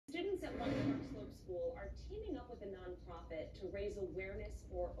School are teaming up with a nonprofit to raise awareness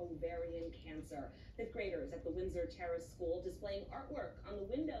for ovarian cancer. Fifth graders at the Windsor Terrace School displaying artwork on the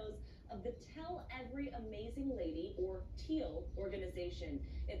windows of the Tell Every Amazing Lady, or T.E.A.L organization.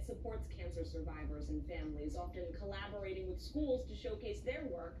 It supports cancer survivors and families, often collaborating with schools to showcase their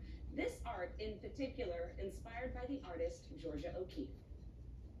work. This art in particular inspired by the artist Georgia O'Keeffe.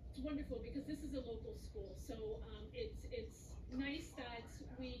 It's wonderful because this is a local school, so it's nice that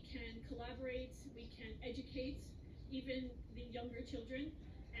we can collaborate, we can educate even the younger children,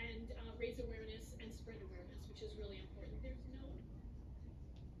 and raise awareness and spread awareness, which is really important.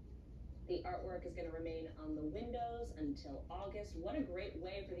 The artwork is going to remain on the windows until August. What a great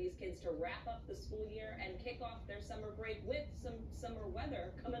way for these kids to wrap up the school year and kick off their summer break with some summer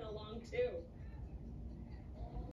weather coming along too.